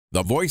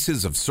The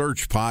Voices of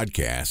Search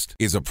podcast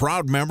is a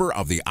proud member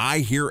of the I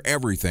Hear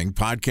Everything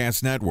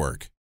podcast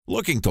network.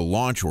 Looking to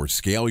launch or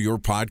scale your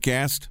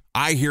podcast?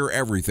 I Hear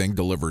Everything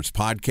delivers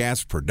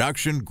podcast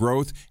production,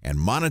 growth, and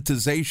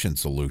monetization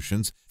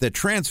solutions that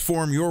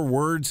transform your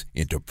words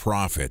into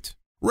profit.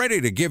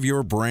 Ready to give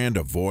your brand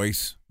a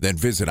voice? Then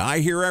visit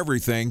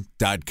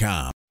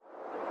iheareverything.com.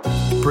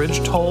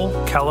 Bridge Toll,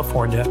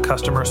 California,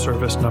 customer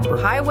service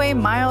number. Highway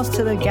miles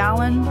to the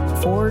gallon,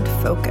 Ford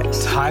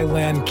Focus.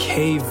 Thailand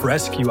cave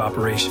rescue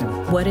operation.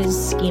 What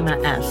is Schema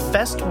F?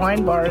 Best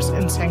wine bars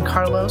in San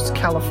Carlos,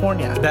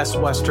 California. Best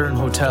Western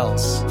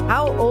hotels.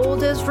 How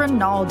old is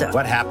Ronaldo?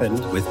 What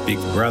happened with Big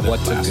Brother?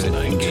 What's a good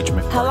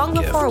engagement? How long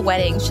before a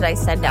wedding should I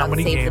send out How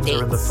many save the games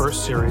dates? are in the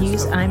first series?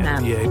 Use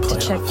IMAP to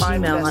check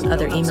email on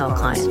other email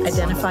clients.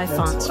 Identify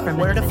fonts from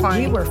Where to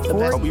find We were the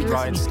 4 best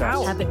years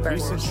out. Habit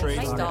burgers.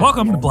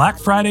 Welcome to Black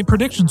Friday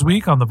Predictions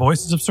Week on the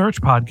Voices of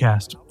Search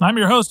podcast. I'm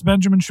your host,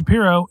 Benjamin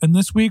Shapiro, and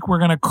this week we're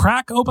going to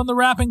crack open the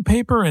wrapping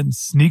paper and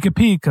sneak a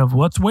peek of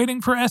what's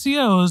waiting for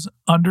SEOs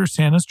under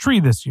Santa's tree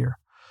this year.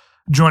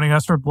 Joining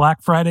us for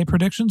Black Friday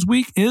Predictions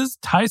Week is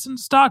Tyson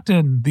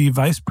Stockton, the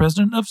Vice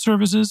President of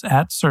Services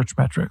at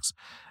Searchmetrics.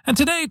 And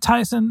today,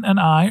 Tyson and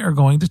I are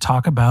going to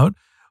talk about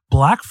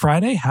Black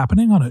Friday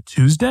happening on a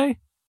Tuesday.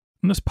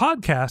 And this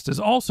podcast is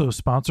also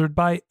sponsored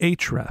by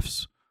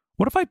Ahrefs.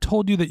 What if I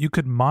told you that you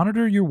could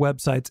monitor your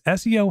website's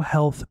SEO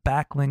health,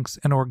 backlinks,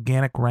 and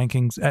organic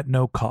rankings at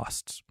no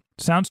costs?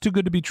 Sounds too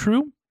good to be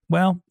true?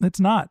 Well, it's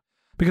not,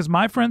 because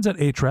my friends at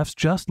Ahrefs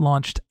just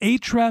launched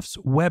Ahrefs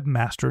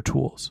Webmaster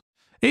Tools.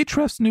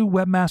 Ahrefs' new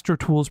Webmaster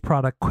Tools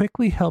product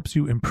quickly helps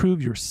you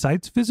improve your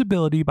site's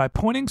visibility by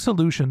pointing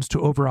solutions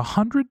to over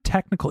 100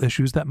 technical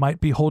issues that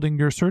might be holding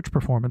your search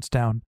performance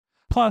down.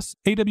 Plus,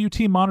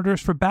 AWT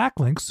monitors for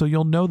backlinks so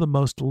you'll know the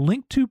most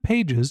linked to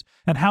pages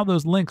and how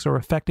those links are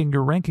affecting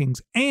your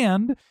rankings.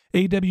 And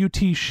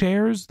AWT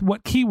shares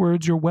what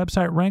keywords your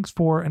website ranks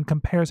for and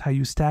compares how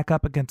you stack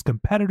up against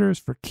competitors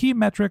for key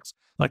metrics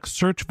like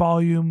search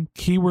volume,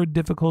 keyword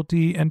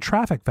difficulty, and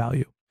traffic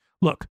value.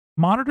 Look,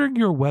 monitoring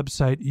your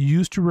website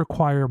used to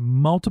require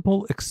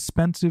multiple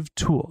expensive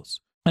tools.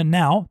 And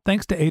now,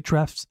 thanks to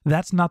Ahrefs,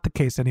 that's not the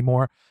case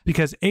anymore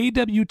because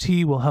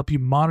AWT will help you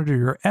monitor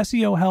your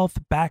SEO health,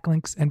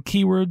 backlinks, and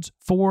keywords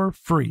for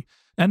free.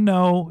 And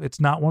no, it's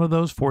not one of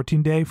those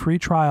 14-day free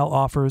trial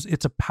offers.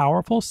 It's a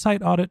powerful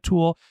site audit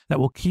tool that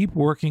will keep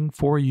working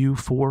for you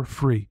for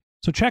free.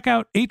 So check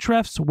out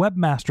Ahrefs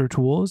Webmaster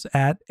Tools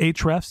at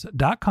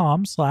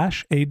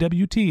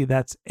ahrefs.com/AWT.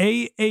 That's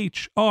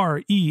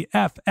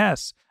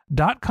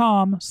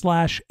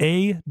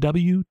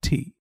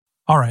ahrefs.com/AWT.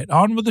 All right,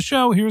 on with the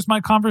show. Here's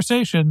my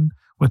conversation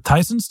with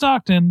Tyson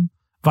Stockton,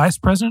 Vice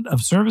President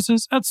of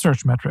Services at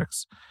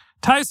Searchmetrics.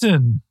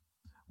 Tyson,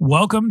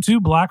 welcome to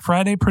Black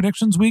Friday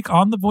Predictions Week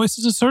on the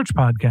Voices of Search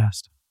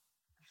podcast.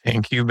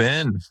 Thank you,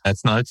 Ben.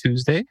 That's not a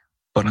Tuesday,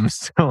 but I'm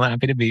still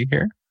happy to be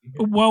here.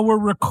 Well, we're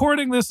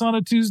recording this on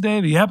a Tuesday.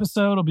 The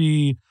episode will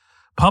be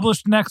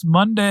published next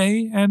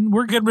Monday, and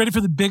we're getting ready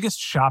for the biggest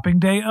shopping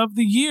day of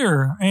the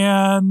year.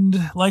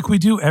 And like we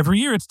do every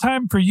year, it's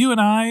time for you and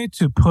I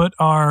to put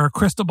our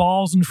crystal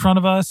balls in front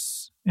of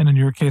us, and in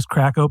your case,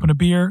 crack open a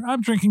beer.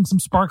 I'm drinking some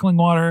sparkling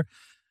water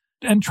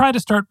and try to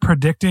start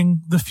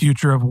predicting the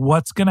future of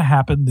what's going to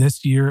happen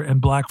this year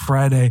and Black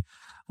Friday.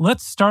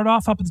 Let's start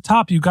off up at the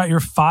top. You got your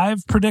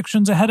 5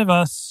 predictions ahead of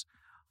us.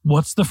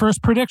 What's the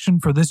first prediction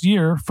for this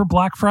year for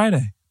Black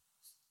Friday?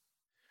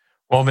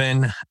 Well,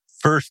 Ben,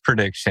 first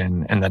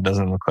prediction, and that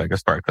doesn't look like a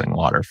sparkling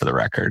water for the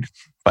record,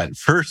 but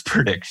first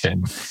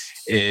prediction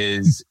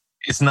is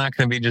it's not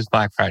going to be just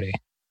Black Friday.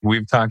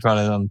 We've talked about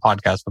it on the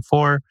podcast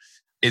before.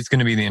 It's going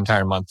to be the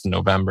entire month of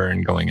November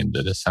and going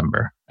into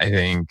December. I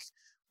think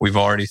we've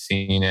already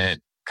seen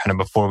it kind of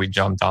before we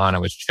jumped on. I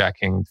was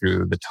checking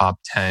through the top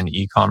 10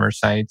 e-commerce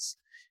sites,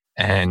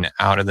 and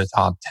out of the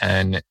top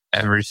 10,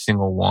 every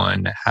single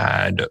one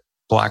had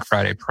Black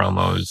Friday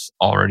promos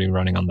already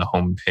running on the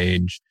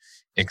homepage,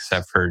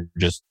 except for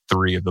just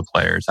 3 of the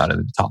players out of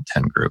the top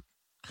 10 group.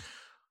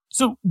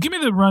 So give me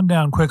the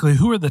rundown quickly.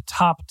 Who are the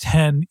top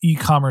 10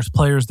 e-commerce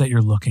players that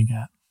you're looking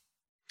at?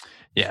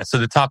 Yeah, so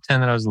the top 10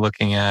 that I was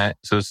looking at,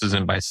 so this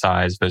isn't by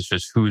size, but it's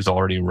just who's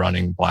already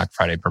running Black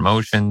Friday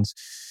promotions.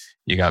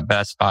 You got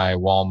Best Buy,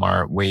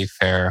 Walmart,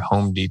 Wayfair,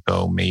 Home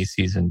Depot,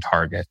 Macy's, and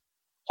Target.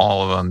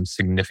 All of them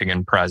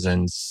significant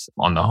presence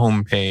on the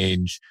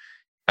homepage.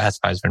 Best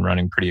Buy's been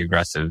running pretty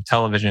aggressive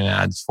television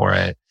ads for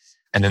it.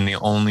 And then the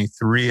only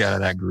 3 out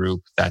of that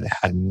group that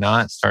had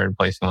not started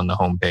placing on the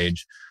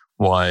homepage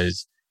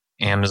was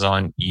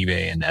Amazon,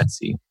 eBay, and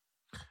Etsy.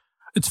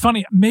 It's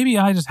funny. Maybe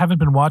I just haven't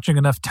been watching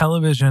enough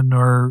television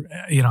or,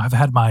 I've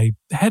had my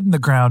head in the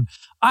ground.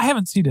 I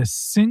haven't seen a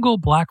single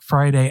Black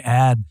Friday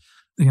ad.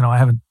 I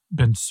haven't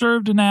been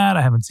served an ad.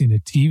 I haven't seen a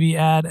TV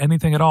ad,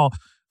 anything at all.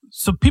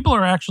 So people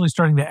are actually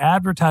starting to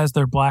advertise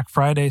their Black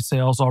Friday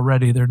sales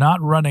already. They're not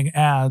running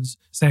ads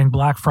saying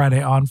Black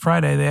Friday on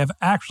Friday. They have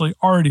actually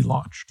already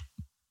launched.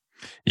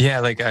 Yeah,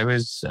 like I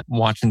was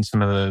watching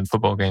some of the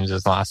football games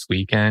this last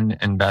weekend,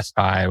 and Best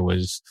Buy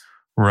was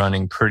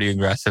running pretty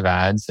aggressive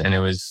ads, and it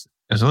was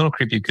It was a little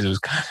creepy because it was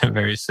kind of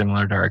very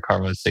similar to our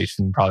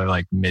conversation, probably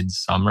like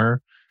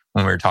midsummer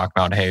when we were talking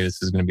about, hey,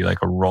 this is going to be like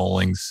a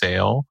rolling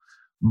sale.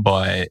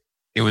 But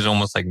it was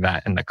almost like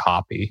that in the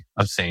copy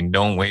of saying,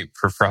 don't wait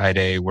for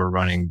Friday. We're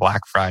running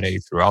Black Friday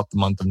throughout the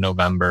month of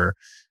November.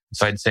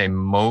 So I'd say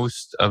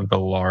most of the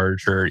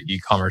larger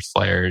e-commerce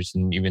players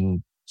and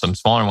even some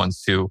smaller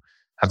ones too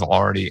have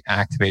already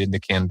activated the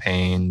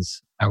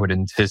campaigns. I would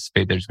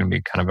anticipate there's going to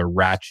be kind of a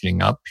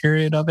ratcheting up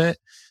period of it.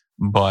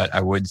 But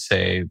I would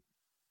say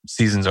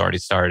season's already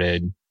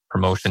started,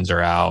 promotions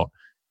are out,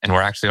 and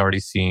we're actually already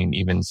seeing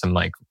even some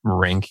like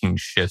ranking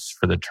shifts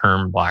for the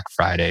term Black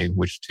Friday,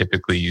 which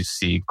typically you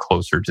see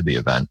closer to the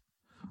event.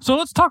 So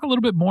let's talk a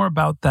little bit more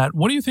about that.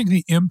 What do you think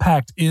the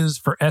impact is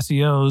for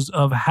SEOs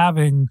of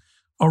having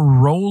a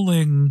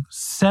rolling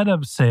set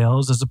of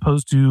sales as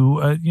opposed to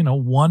a,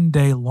 one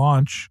day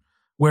launch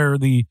where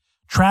the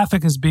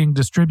traffic is being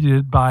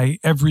distributed by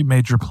every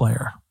major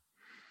player?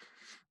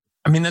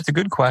 I mean, that's a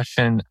good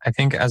question. I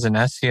think as an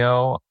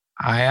SEO,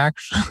 I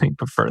actually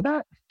prefer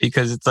that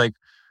because it's like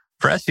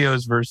for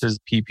SEOs versus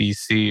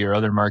PPC or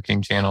other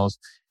marketing channels,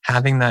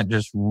 having that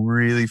just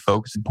really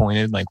focused and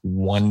pointed, like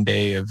one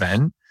day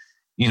event,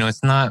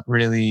 it's not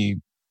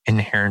really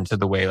inherent to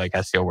the way like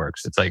SEO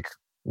works. It's like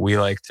we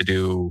like to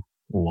do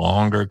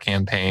longer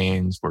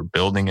campaigns. We're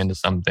building into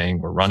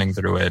something. We're running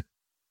through it.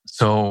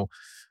 So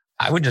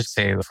I would just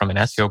say from an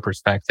SEO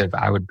perspective,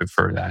 I would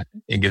prefer that.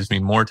 It gives me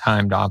more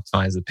time to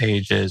optimize the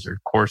pages or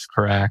course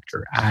correct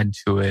or add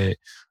to it,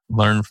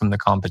 learn from the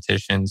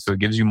competition. So it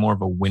gives you more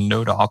of a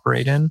window to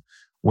operate in.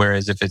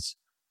 Whereas if it's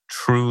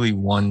truly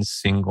one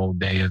single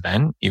day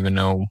event, even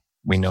though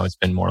we know it's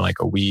been more like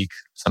a week,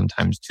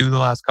 sometimes two the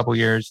last couple of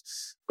years,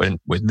 but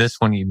with this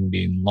one even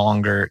being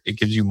longer, it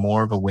gives you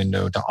more of a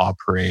window to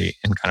operate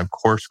and kind of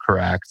course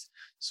correct.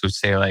 So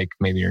say like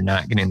maybe you're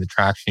not getting the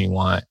traction you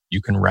want,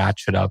 you can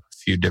ratchet up a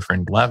few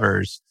different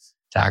levers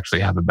to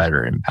actually have a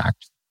better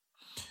impact.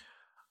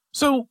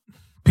 So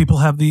people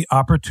have the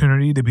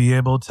opportunity to be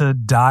able to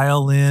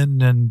dial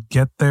in and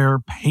get their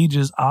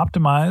pages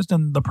optimized.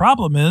 And the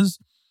problem is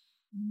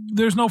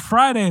there's no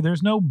Friday,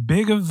 there's no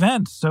big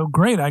event. So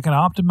great, I can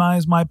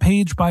optimize my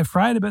page by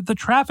Friday, but the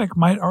traffic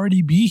might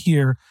already be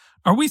here.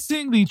 Are we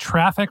seeing the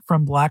traffic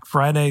from Black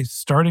Friday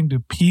starting to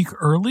peak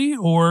early,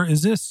 or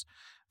is this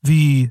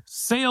the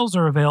sales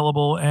are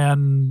available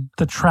and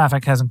the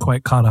traffic hasn't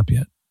quite caught up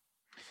yet?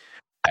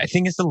 I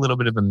think it's a little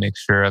bit of a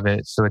mixture of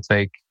it. So it's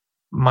like,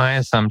 my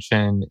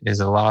assumption is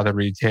a lot of the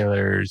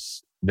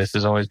retailers, this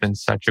has always been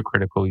such a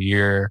critical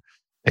year.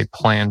 They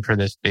plan for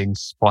this big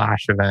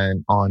splash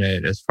event on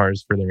it as far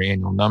as for their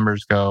annual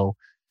numbers go.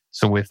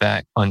 So with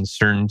that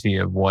uncertainty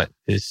of what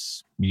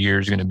this year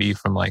is going to be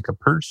from like a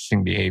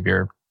purchasing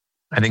behavior,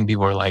 I think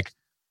people are like,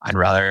 I'd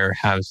rather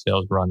have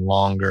sales run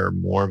longer,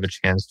 more of a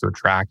chance to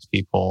attract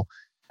people.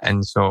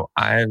 And so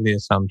I have the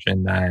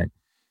assumption that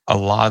a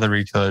lot of the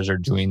retailers are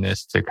doing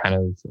this to kind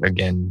of,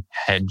 again,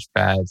 hedge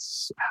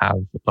bets, have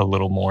a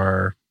little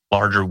more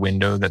larger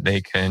window that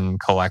they can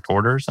collect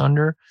orders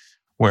under,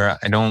 where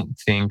I don't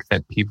think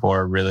that people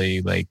are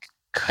really like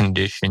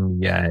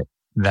conditioned yet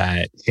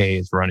that, hey,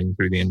 it's running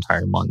through the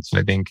entire month. So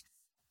I think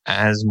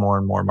as more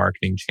and more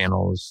marketing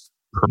channels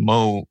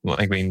promote,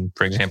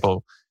 for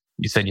example,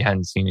 you said you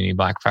hadn't seen any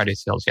Black Friday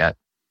sales yet.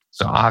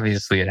 So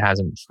obviously it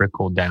hasn't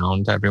trickled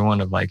down to everyone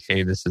of like,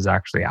 hey, this is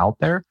actually out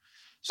there.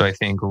 So I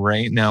think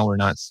right now we're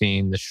not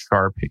seeing the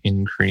sharp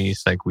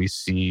increase like we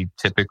see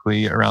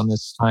typically around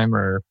this time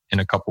or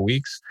in a couple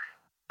weeks.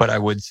 But I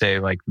would say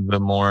like the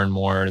more and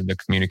more the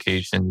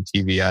communication, the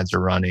TV ads are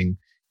running,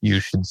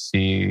 you should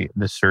see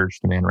the search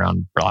demand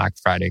around Black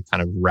Friday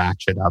kind of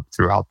ratchet up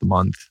throughout the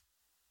month.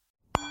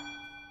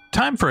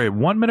 Time for a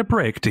 1-minute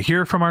break to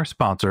hear from our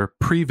sponsor,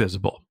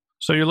 Previsible.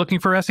 So you're looking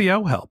for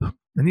SEO help,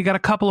 and you got a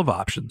couple of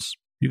options.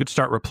 You could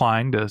start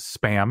replying to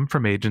spam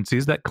from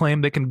agencies that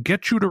claim they can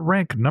get you to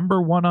rank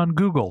number 1 on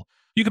Google.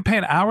 You can pay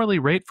an hourly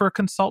rate for a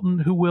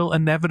consultant who will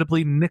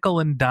inevitably nickel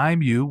and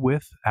dime you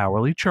with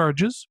hourly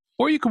charges.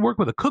 Or you can work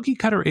with a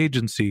cookie-cutter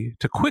agency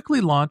to quickly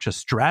launch a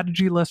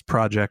strategy-less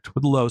project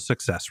with low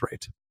success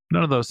rate.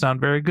 None of those sound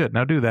very good,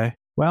 now do they?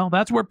 Well,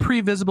 that's where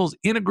Previsible's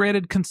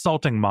integrated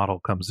consulting model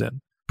comes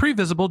in.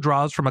 Previsible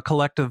draws from a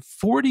collective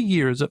 40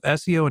 years of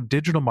SEO and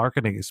digital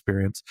marketing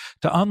experience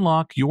to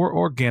unlock your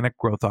organic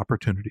growth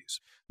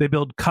opportunities. They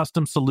build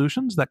custom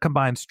solutions that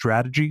combine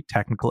strategy,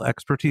 technical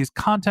expertise,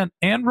 content,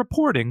 and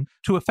reporting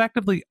to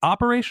effectively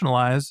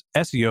operationalize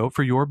SEO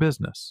for your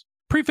business.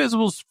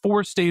 Previsible's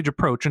 4-stage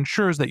approach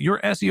ensures that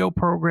your SEO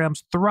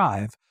programs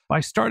thrive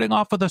by starting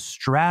off with a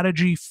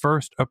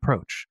strategy-first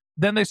approach.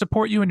 Then they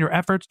support you in your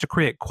efforts to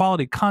create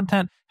quality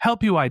content,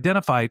 help you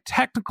identify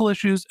technical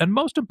issues, and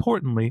most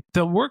importantly,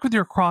 they'll work with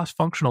your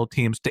cross-functional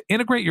teams to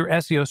integrate your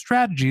SEO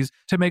strategies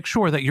to make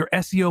sure that your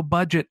SEO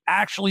budget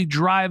actually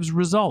drives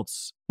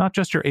results, not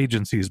just your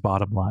agency's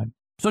bottom line.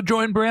 So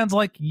join brands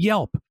like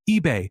Yelp,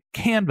 eBay,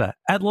 Canva,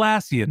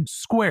 Atlassian,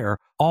 Square,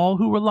 all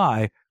who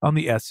rely on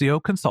the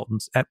SEO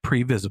consultants at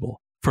Previsible.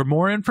 For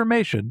more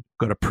information,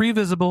 go to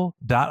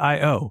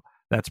previsible.io.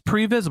 That's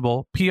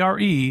Previsible,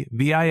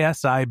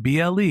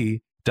 Previsible.io.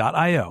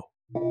 previsibleaudio.io.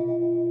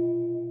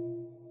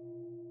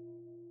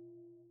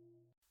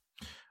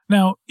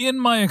 Now, in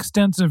my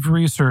extensive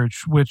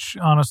research, which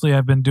honestly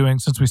I've been doing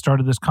since we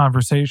started this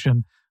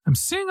conversation, I'm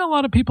seeing a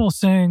lot of people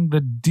saying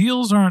the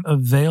deals aren't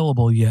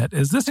available yet.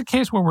 Is this a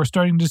case where we're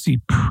starting to see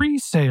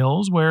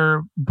pre-sales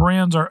where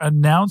brands are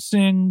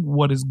announcing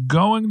what is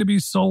going to be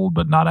sold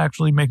but not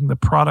actually making the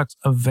products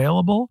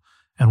available?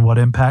 And what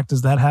impact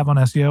does that have on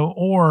SEO?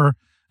 Or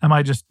am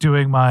I just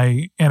doing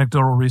my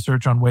anecdotal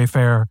research on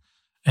Wayfair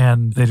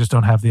and they just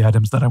don't have the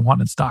items that I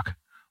want in stock?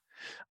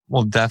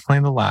 Well,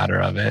 definitely the latter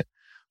of it.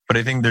 But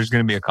I think there's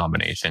going to be a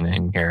combination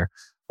in here.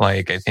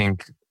 Like, I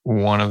think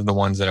one of the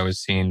ones that I was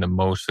seeing the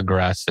most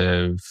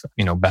aggressive,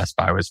 Best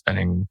Buy was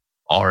spending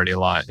already a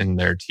lot in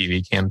their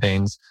TV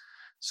campaigns.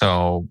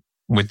 So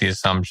with the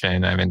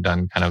assumption, I haven't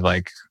done kind of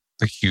like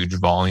a huge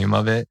volume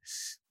of it,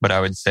 but I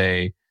would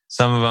say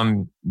some of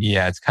them,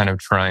 it's kind of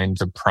trying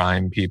to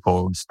prime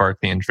people, spark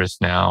the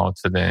interest now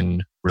to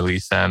then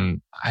release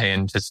them. I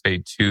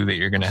anticipate too that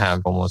you're going to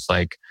have almost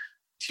like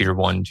tier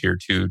 1, tier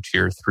 2,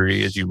 tier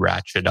 3 as you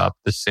ratchet up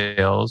the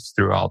sales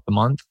throughout the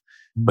month.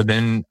 But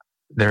then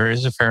there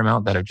is a fair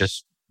amount that have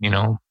just,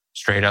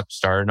 straight up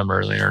started them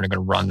earlier and are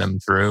going to run them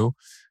through.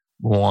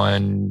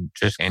 One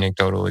just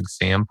anecdotal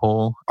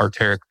example,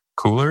 Arc'teryx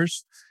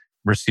coolers.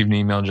 Received an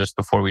email just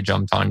before we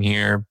jumped on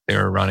here. They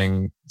were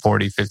running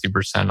 40,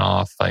 50%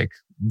 off, like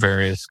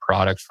various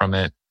products from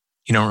it.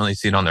 You don't really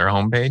see it on their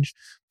homepage,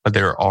 but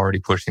they were already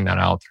pushing that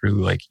out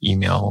through like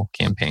email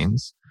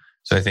campaigns.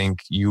 So I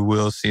think you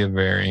will see a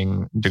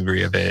varying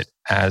degree of it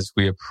as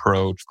we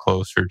approach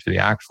closer to the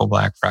actual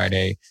Black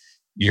Friday.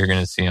 You're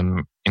going to see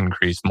them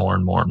increase more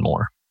and more and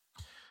more.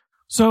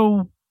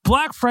 So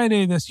Black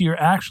Friday this year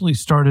actually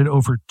started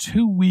over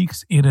 2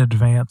 weeks in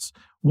advance.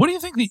 What do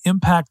you think the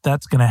impact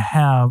that's going to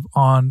have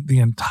on the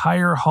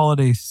entire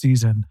holiday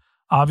season?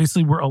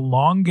 Obviously, we're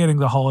elongating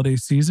the holiday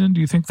season. Do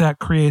you think that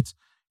creates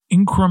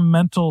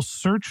incremental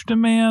search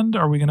demand?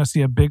 Are we going to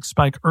see a big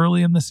spike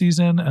early in the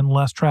season and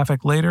less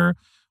traffic later?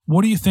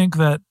 What do you think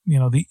that,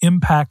 the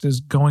impact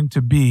is going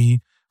to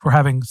be for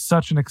having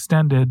such an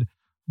extended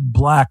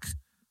Black,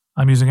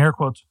 I'm using air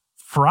quotes,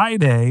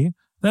 Friday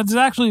that's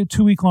actually a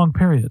 2-week-long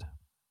period?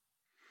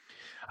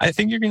 I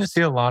think you're going to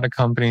see a lot of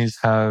companies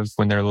have,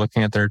 when they're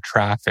looking at their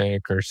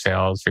traffic or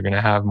sales, you're going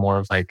to have more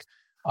of like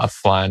a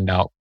flattened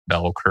out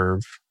bell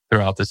curve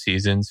throughout the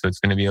season. So it's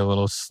going to be a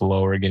little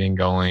slower getting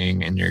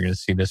going and you're going to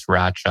see this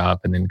ratchet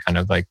up and then kind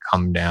of like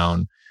come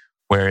down.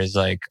 Whereas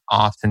like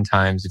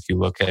oftentimes if you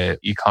look at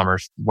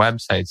e-commerce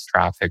websites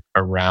traffic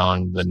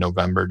around the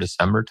November,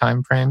 December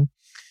timeframe,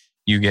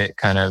 you get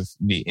kind of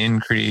the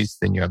increase,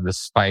 then you have the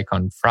spike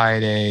on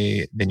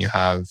Friday, then you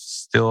have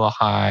still a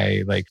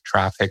high like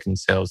traffic and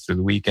sales through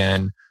the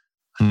weekend,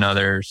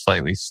 another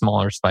slightly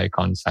smaller spike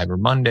on Cyber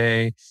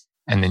Monday,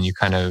 and then you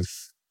kind of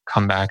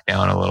come back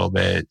down a little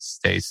bit,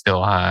 stay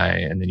still high,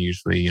 and then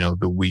usually,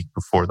 the week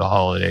before the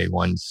holiday,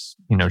 once,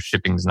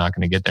 shipping's not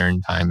going to get there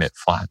in time, it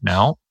flatten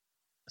out.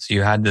 So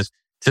you had this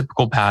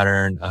typical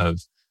pattern of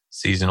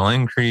seasonal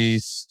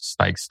increase,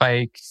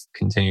 spike,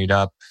 continued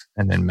up,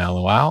 and then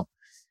mellow out.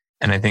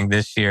 And I think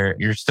this year,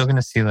 you're still going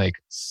to see like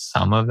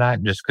some of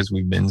that just because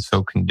we've been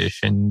so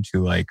conditioned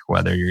to like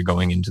whether you're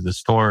going into the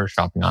store or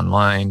shopping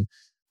online,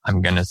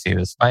 I'm going to see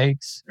the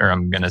spikes or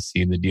I'm going to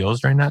see the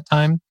deals during that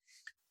time.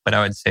 But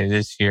I would say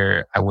this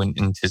year, I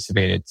wouldn't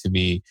anticipate it to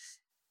be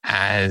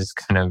as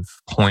kind of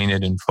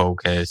pointed and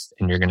focused,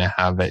 and you're going to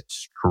have it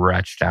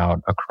stretched out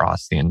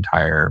across the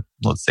entire,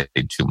 let's say,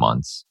 2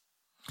 months.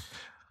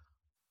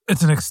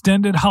 It's an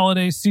extended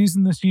holiday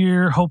season this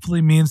year.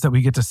 Hopefully means that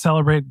we get to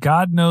celebrate.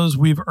 God knows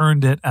we've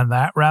earned it. And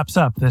that wraps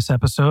up this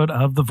episode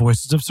of the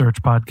Voices of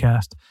Search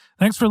podcast.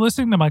 Thanks for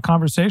listening to my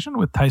conversation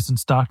with Tyson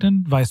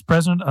Stockton, Vice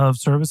President of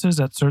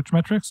Services at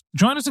Searchmetrics.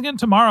 Join us again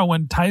tomorrow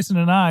when Tyson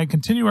and I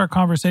continue our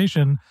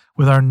conversation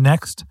with our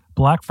next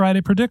Black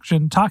Friday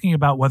prediction, talking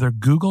about whether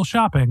Google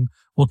Shopping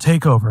will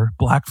take over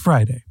Black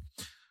Friday.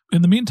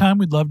 In the meantime,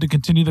 we'd love to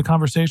continue the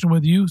conversation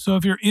with you. So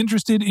if you're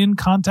interested in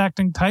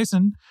contacting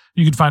Tyson,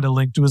 you can find a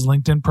link to his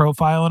LinkedIn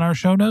profile in our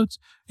show notes.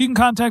 You can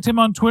contact him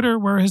on Twitter,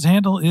 where his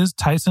handle is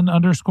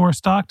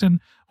Tyson_Stockton,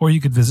 or you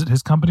could visit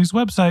his company's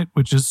website,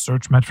 which is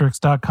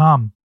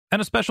searchmetrics.com.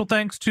 And a special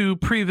thanks to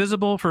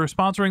Previsible for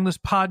sponsoring this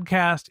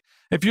podcast.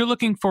 If you're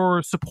looking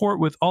for support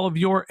with all of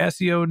your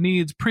SEO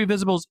needs,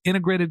 Previsible's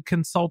integrated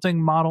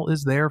consulting model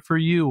is there for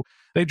you.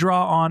 They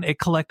draw on a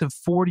collective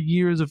 40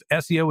 years of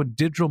SEO and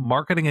digital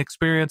marketing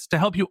experience to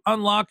help you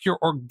unlock your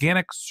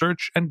organic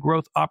search and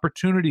growth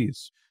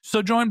opportunities.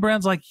 So join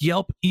brands like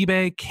Yelp,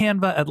 eBay,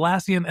 Canva,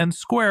 Atlassian, and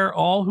Square,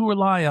 all who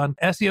rely on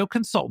SEO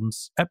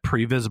consultants at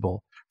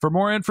Previsible. For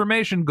more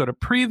information, go to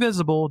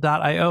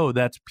previsible.io.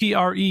 That's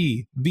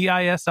previsible.io.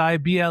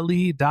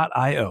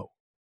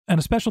 And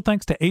a special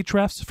thanks to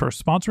Ahrefs for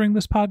sponsoring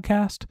this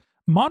podcast.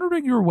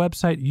 Monitoring your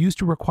website used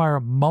to require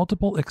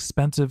multiple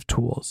expensive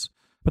tools,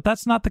 but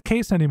that's not the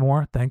case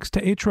anymore thanks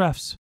to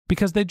Ahrefs,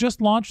 because they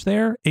just launched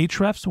their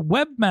Ahrefs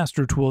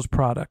Webmaster Tools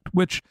product,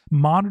 which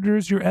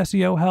monitors your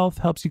SEO health,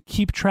 helps you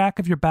keep track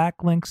of your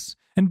backlinks,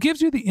 and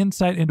gives you the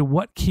insight into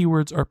what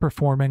keywords are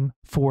performing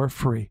for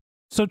free.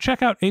 So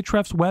check out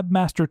Ahrefs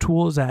Webmaster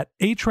Tools at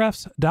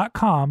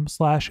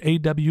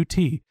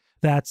ahrefs.com/AWT.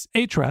 That's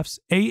Ahrefs,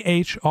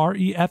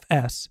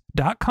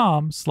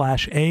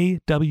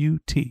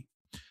 ahrefs.com/AWT.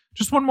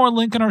 Just one more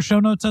link in our show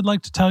notes I'd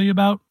like to tell you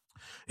about.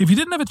 If you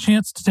didn't have a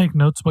chance to take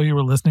notes while you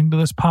were listening to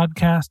this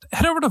podcast,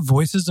 head over to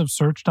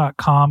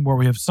voicesofsearch.com, where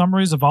we have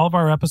summaries of all of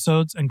our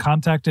episodes and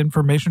contact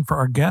information for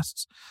our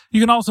guests. You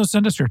can also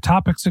send us your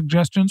topic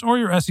suggestions or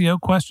your SEO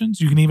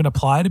questions. You can even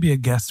apply to be a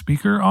guest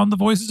speaker on the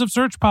Voices of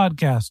Search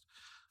podcast.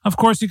 Of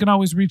course, you can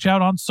always reach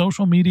out on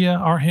social media.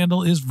 Our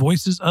handle is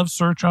Voices of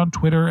Search on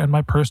Twitter, and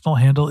my personal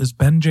handle is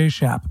Ben J.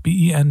 Shap,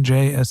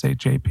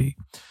 BenJShap.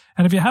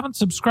 And if you haven't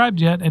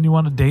subscribed yet and you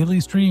want a daily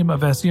stream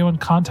of SEO and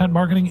content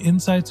marketing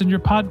insights in your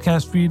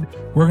podcast feed,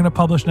 we're going to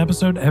publish an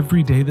episode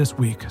every day this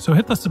week. So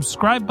hit the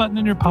subscribe button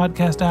in your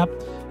podcast app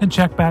and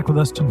check back with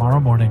us tomorrow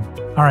morning.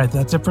 All right,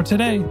 that's it for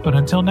today. But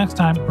until next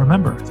time,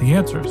 remember, the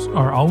answers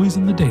are always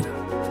in the data.